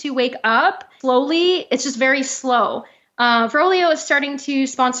starting to wake up slowly. It's just very slow. Vrolio is starting to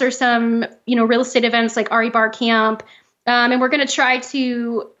sponsor some, real estate events like RE Bar Camp. And we're going to try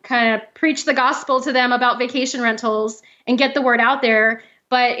to kind of preach the gospel to them about vacation rentals and get the word out there.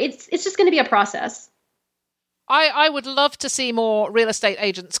 But it's just going to be a process. I would love to see more real estate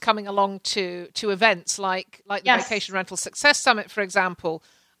agents coming along to events like the Yes. Vacation Rental Success Summit, for example,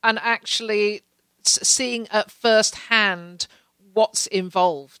 and actually seeing at first hand what's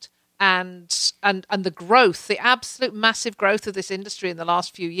involved and the growth, the absolute massive growth of this industry in the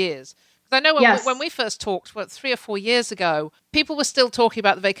last few years. I know when we first talked, 3 or 4 years ago, people were still talking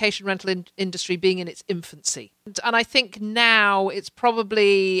about the vacation rental industry being in its infancy. And I think now it's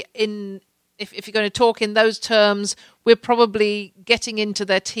probably if you're going to talk in those terms, we're probably getting into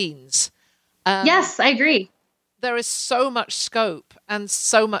their teens. Yes, I agree. There is so much scope and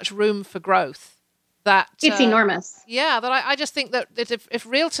so much room for growth that it's enormous. Yeah, that I just think that if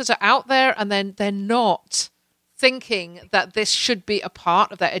realtors are out there and then they're not thinking that this should be a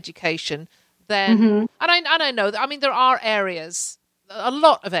part of their education, then and I know that, I mean, there are areas, a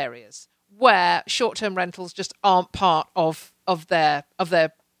lot of areas, where short-term rentals just aren't part of their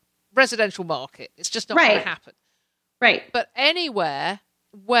residential market. It's just not going to happen. Right. But anywhere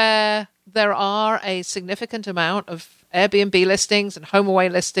where there are a significant amount of Airbnb listings and HomeAway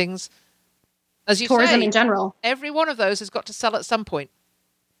listings, as you tourism say, in general, every one of those has got to sell at some point.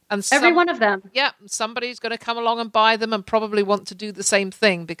 And every one of them. Yeah, somebody's going to come along and buy them and probably want to do the same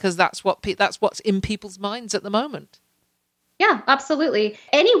thing, because that's what's in people's minds at the moment. Yeah, absolutely.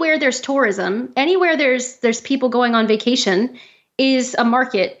 Anywhere there's tourism, anywhere there's people going on vacation is a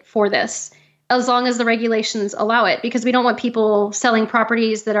market for this, as long as the regulations allow it, because we don't want people selling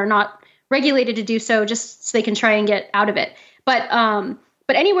properties that are not regulated to do so just so they can try and get out of it. But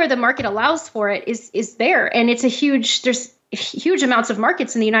anywhere the market allows for it is there, and there's huge amounts of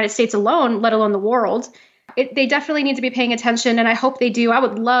markets in the United States alone, let alone the world. They definitely need to be paying attention, and I hope they do. I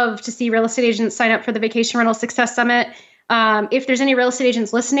would love to see real estate agents sign up for the Vacation Rental Success Summit. If there's any real estate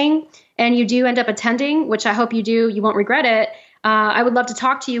agents listening and you do end up attending, which I hope you do, you won't regret it. I would love to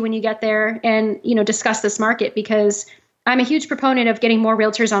talk to you when you get there and, discuss this market, because I'm a huge proponent of getting more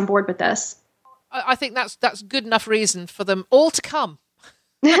realtors on board with this. I think that's good enough reason for them all to come.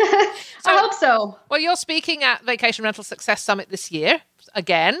 I hope so. Well, you're speaking at Vacation Rental Success Summit this year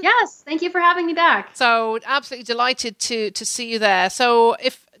again. Yes, thank you for having me back. So absolutely delighted to see you there. So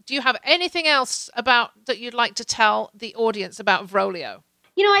do you have anything else that you'd like to tell the audience about Vrolio?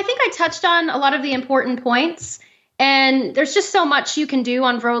 I think I touched on a lot of the important points, and there's just so much you can do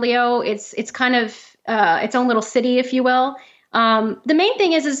on Vrolio. It's kind of its own little city, if you will. The main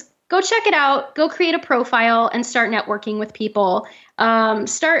thing is go check it out, go create a profile and start networking with people.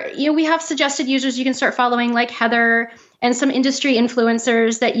 We have suggested users you can start following, like Heather and some industry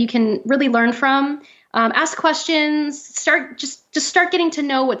influencers that you can really learn from. Ask questions, start getting to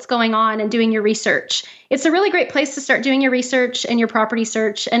know what's going on and doing your research. It's a really great place to start doing your research and your property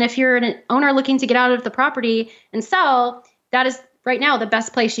search. And if you're an owner looking to get out of the property and sell, that is right now the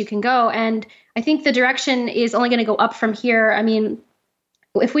best place you can go. And I think the direction is only going to go up from here. I mean,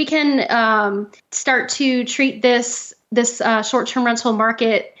 if we can start to treat this short-term rental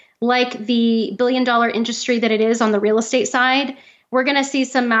market like the billion-dollar industry that it is on the real estate side, we're going to see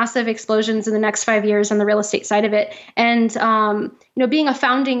some massive explosions in the next 5 years on the real estate side of it. And, being a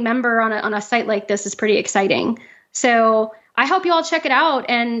founding member on a site like this is pretty exciting. So I hope you all check it out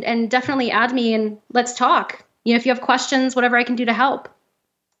and definitely add me and let's talk. If you have questions, whatever I can do to help.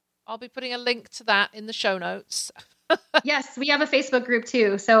 I'll be putting a link to that in the show notes. Yes, we have a Facebook group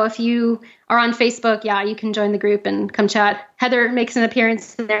too. So if you are on Facebook, you can join the group and come chat. Heather makes an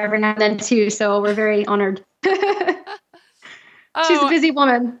appearance there every now and then too. So we're very honored. She's a busy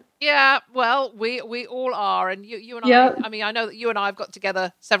woman. Yeah, well, we all are. And you and I mean, I know that you and I have got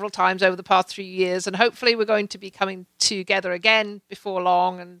together several times over the past 3 years, and hopefully we're going to be coming together again before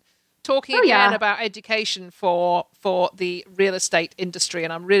long and talking again about education for the real estate industry.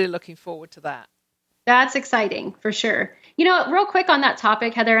 And I'm really looking forward to that. That's exciting for sure. Real quick on that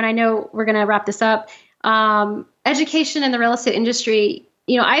topic, Heather, and I know we're going to wrap this up. Education in the real estate industry.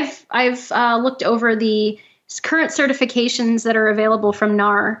 I've looked over the current certifications that are available from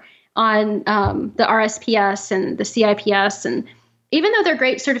NAR on the RSPS and the CIPS. And even though they're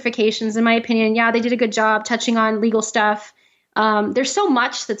great certifications, in my opinion, they did a good job touching on legal stuff. There's so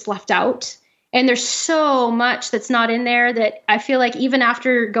much that's left out. And there's so much that's not in there that I feel like even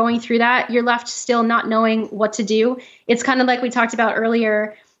after going through that, you're left still not knowing what to do. It's kind of like we talked about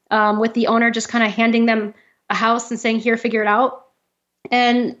earlier with the owner just kind of handing them a house and saying, here, figure it out.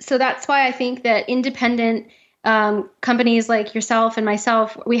 And so that's why I think that independent companies like yourself and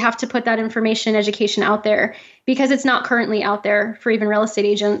myself, we have to put that information education out there because it's not currently out there for even real estate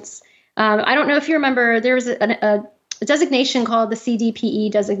agents. I don't know if you remember, there was a designation called the CDPE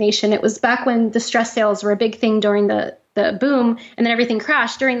designation. It was back when distress sales were a big thing during the boom, and then everything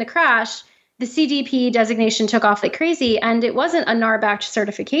crashed. During the crash, the CDPE designation took off like crazy, and it wasn't a NAR-backed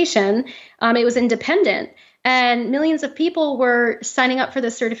certification. It was independent. And millions of people were signing up for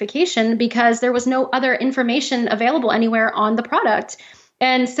this certification because there was no other information available anywhere on the product.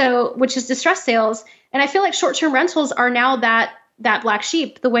 And so, which is distress sales. And I feel like short-term rentals are now that black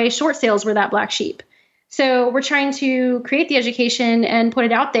sheep, the way short sales were that black sheep. So we're trying to create the education and put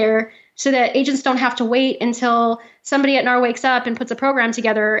it out there so that agents don't have to wait until somebody at NAR wakes up and puts a program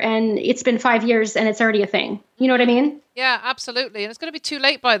together and it's been 5 years and it's already a thing. You know what I mean? Yeah, absolutely. And it's going to be too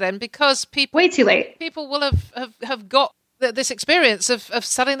late by then because way too late. People will have got this experience of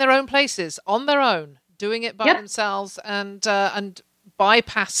selling their own places on their own, doing it by themselves and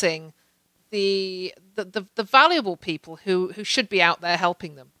bypassing the valuable people who should be out there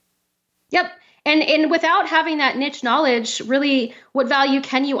helping them. Yep. And without having that niche knowledge, really, what value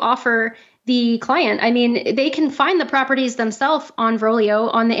can you offer the client? I mean, they can find the properties themselves on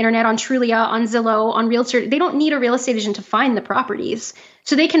Vrolio, on the internet, on Trulia, on Zillow, on Realtor. They don't need a real estate agent to find the properties.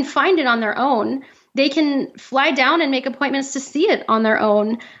 So they can find it on their own. They can fly down and make appointments to see it on their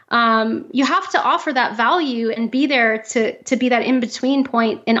own. You have to offer that value and be there to be that in-between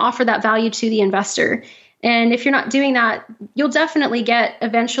point and offer that value to the investor. And if you're not doing that, you'll definitely get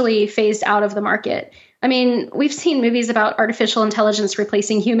eventually phased out of the market. I mean, we've seen movies about artificial intelligence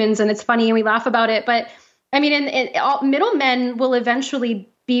replacing humans, and it's funny and we laugh about it. But I mean, middlemen will eventually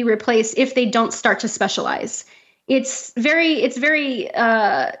be replaced if they don't start to specialize. It's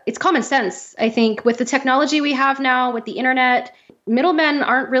common sense, I think, with the technology we have now, with the internet. Middlemen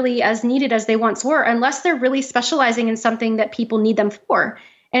aren't really as needed as they once were unless they're really specializing in something that people need them for.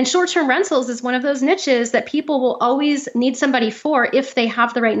 And short-term rentals is one of those niches that people will always need somebody for if they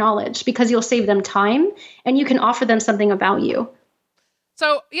have the right knowledge, because you'll save them time and you can offer them something of value.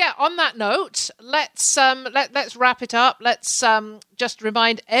 So, yeah, on that note, let's wrap it up. Let's just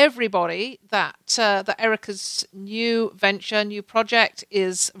remind everybody that Erica's new venture, new project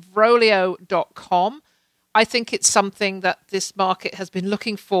is Vrolio.com. I think it's something that this market has been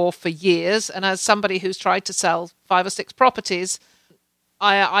looking for years. And as somebody who's tried to sell 5 or 6 properties,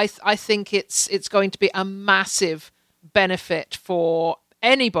 I think it's going to be a massive benefit for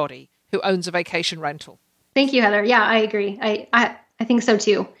anybody who owns a vacation rental. Thank you, Heather. Yeah, I agree. I think so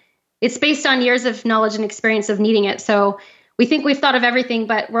too. It's based on years of knowledge and experience of needing it. So we think we've thought of everything,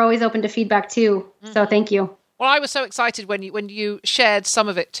 but we're always open to feedback too. So thank you. Well, I was so excited when you shared some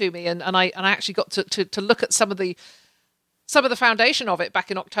of it to me, and I actually got to look at some of the foundation of it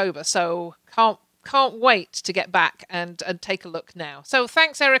back in October. So can't wait to get back and take a look now. So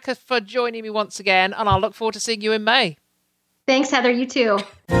thanks, Erica, for joining me once again, and I'll look forward to seeing you in May. Thanks, Heather. You too.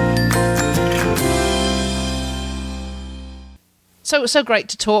 So great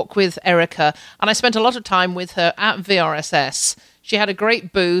to talk with Erica, and I spent a lot of time with her at VRSS. She had a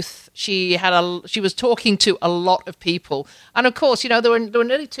great booth. She was talking to a lot of people, and of course, there were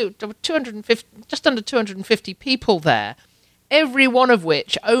nearly 250, just under 250 people there. Every one of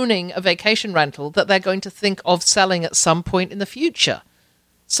which owning a vacation rental that they're going to think of selling at some point in the future.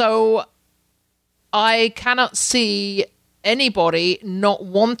 So I cannot see anybody not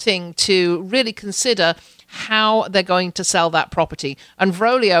wanting to really consider how they're going to sell that property. And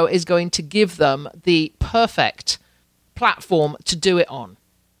Vrolio is going to give them the perfect platform to do it on.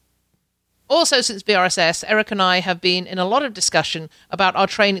 Also, since VRSS, Eric and I have been in a lot of discussion about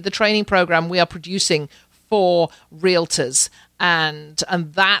the training program we are producing for realtors, and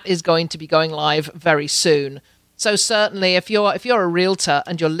that is going to be going live very soon. So certainly, if you're a realtor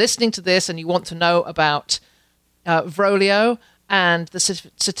and you're listening to this and you want to know about Vrolio and the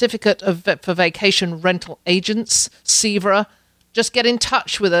Certificate for Vacation Rental Agents, CVRA, just get in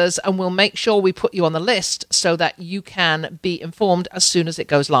touch with us and we'll make sure we put you on the list so that you can be informed as soon as it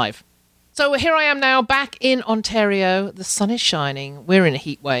goes live. So here I am now back in Ontario. The sun is shining. We're in a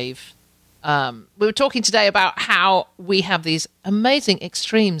heat wave. We were talking today about how we have these amazing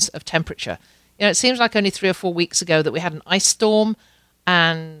extremes of temperature. It seems like only 3 or 4 weeks ago that we had an ice storm,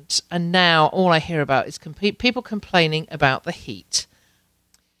 and now all I hear about is people complaining about the heat.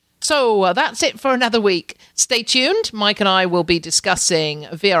 So that's it for another week. Stay tuned. Mike and I will be discussing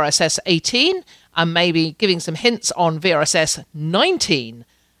VRSS 18 and maybe giving some hints on VRSS 19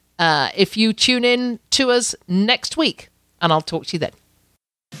 if you tune in to us next week, and I'll talk to you then.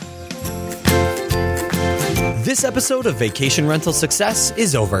 This episode of Vacation Rental Success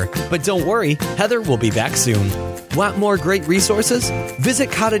is over, but don't worry, Heather will be back soon. Want more great resources? Visit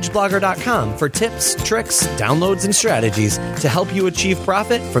cottageblogger.com for tips, tricks, downloads, and strategies to help you achieve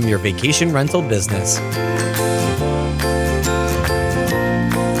profit from your vacation rental business.